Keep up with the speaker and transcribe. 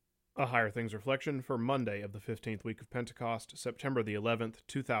A Higher Things Reflection for Monday of the 15th week of Pentecost, September the 11th,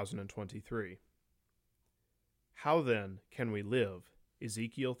 2023. How then can we live?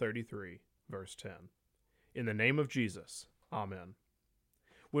 Ezekiel 33, verse 10. In the name of Jesus, Amen.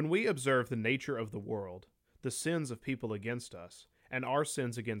 When we observe the nature of the world, the sins of people against us, and our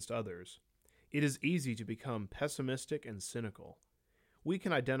sins against others, it is easy to become pessimistic and cynical. We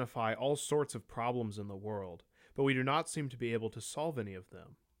can identify all sorts of problems in the world, but we do not seem to be able to solve any of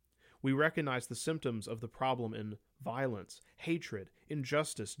them. We recognize the symptoms of the problem in violence, hatred,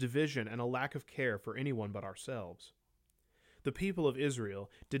 injustice, division, and a lack of care for anyone but ourselves. The people of Israel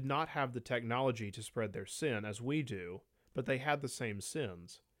did not have the technology to spread their sin as we do, but they had the same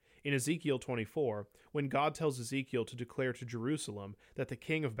sins. In Ezekiel 24, when God tells Ezekiel to declare to Jerusalem that the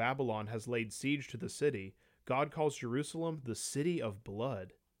king of Babylon has laid siege to the city, God calls Jerusalem the city of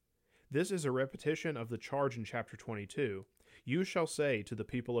blood. This is a repetition of the charge in chapter 22. You shall say to the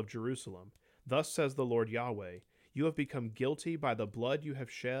people of Jerusalem, Thus says the Lord Yahweh, You have become guilty by the blood you have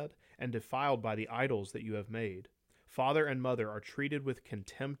shed, and defiled by the idols that you have made. Father and mother are treated with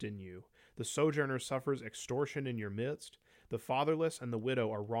contempt in you. The sojourner suffers extortion in your midst. The fatherless and the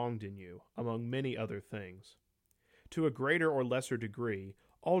widow are wronged in you, among many other things. To a greater or lesser degree,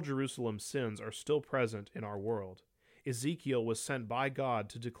 all Jerusalem's sins are still present in our world. Ezekiel was sent by God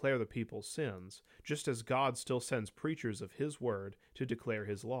to declare the people's sins, just as God still sends preachers of His word to declare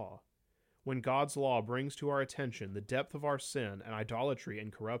His law. When God's law brings to our attention the depth of our sin and idolatry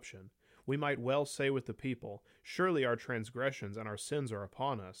and corruption, we might well say with the people, Surely our transgressions and our sins are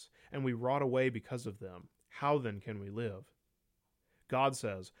upon us, and we rot away because of them. How then can we live? God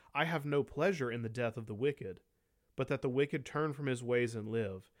says, I have no pleasure in the death of the wicked, but that the wicked turn from his ways and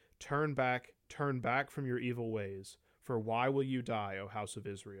live. Turn back from your evil ways. For why will you die, O house of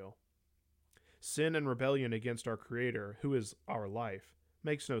Israel? Sin and rebellion against our Creator, who is our life,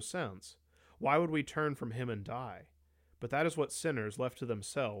 makes no sense. Why would we turn from Him and die? But that is what sinners, left to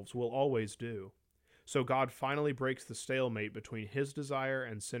themselves, will always do. So God finally breaks the stalemate between His desire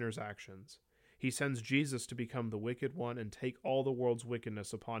and sinners' actions. He sends Jesus to become the wicked one and take all the world's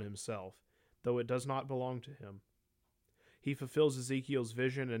wickedness upon Himself, though it does not belong to Him. He fulfills Ezekiel's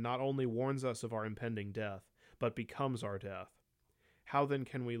vision and not only warns us of our impending death, but becomes our death. How then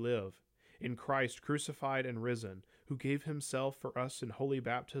can we live? In Christ crucified and risen, who gave Himself for us in holy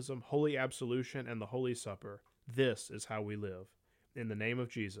baptism, holy absolution, and the Holy Supper. This is how we live. In the name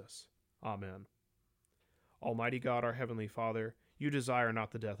of Jesus. Amen. Almighty God, our Heavenly Father, You desire not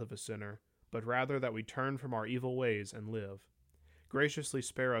the death of a sinner, but rather that we turn from our evil ways and live. Graciously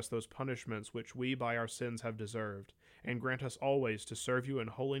spare us those punishments which we by our sins have deserved, and grant us always to serve You in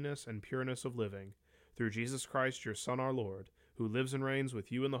holiness and pureness of living, through Jesus Christ, Your Son, our Lord, who lives and reigns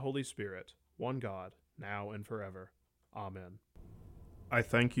with You in the Holy Spirit, one God, now and forever. Amen. I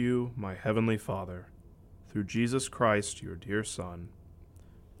thank You, my Heavenly Father, through Jesus Christ, Your dear Son,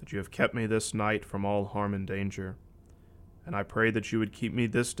 that You have kept me this night from all harm and danger, and I pray that You would keep me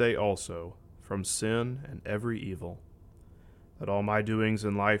this day also from sin and every evil, that all my doings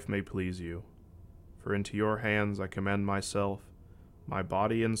in life may please You. For into Your hands I commend myself, my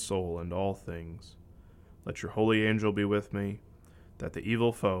body and soul, and all things. Let Your holy angel be with me, that the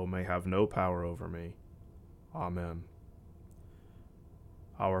evil foe may have no power over me. Amen.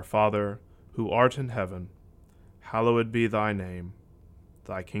 Our Father, who art in heaven, hallowed be Thy name.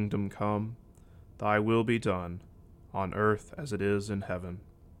 Thy kingdom come, Thy will be done, on earth as it is in heaven.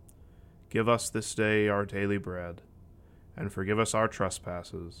 Give us this day our daily bread, and forgive us our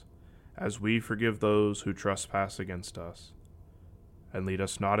trespasses, as we forgive those who trespass against us. And lead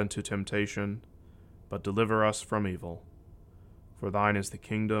us not into temptation, but deliver us from evil. For Thine is the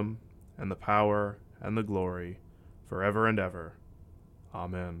kingdom, and the power, and the glory, forever and ever.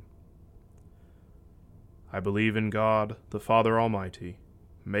 Amen. I believe in God, the Father Almighty,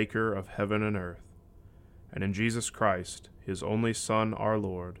 maker of heaven and earth, and in Jesus Christ, His only Son, our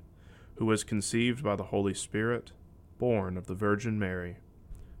Lord, who was conceived by the Holy Spirit, born of the Virgin Mary,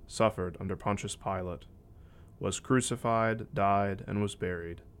 suffered under Pontius Pilate, was crucified, died, and was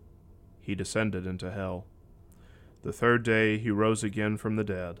buried. He descended into hell. The third day He rose again from the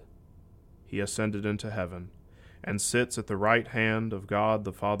dead. He ascended into heaven, and sits at the right hand of God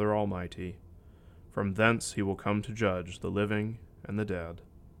the Father Almighty. From thence He will come to judge the living and the dead.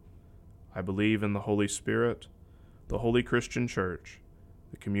 I believe in the Holy Spirit, the holy Christian Church,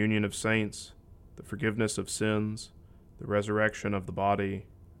 the communion of saints, the forgiveness of sins, the resurrection of the body,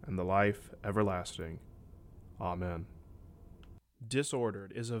 and the life everlasting. Amen.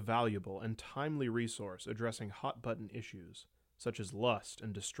 Disordered is a valuable and timely resource addressing hot-button issues, such as lust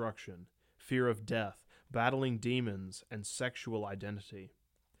and destruction, fear of death, battling demons, and sexual identity.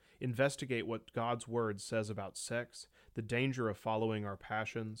 Investigate what God's Word says about sex, the danger of following our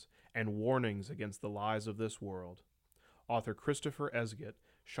passions, and warnings against the lies of this world. Author Christopher Esgett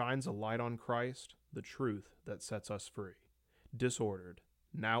shines a light on Christ, the truth that sets us free. Disordered,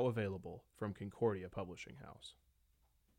 now available from Concordia Publishing House.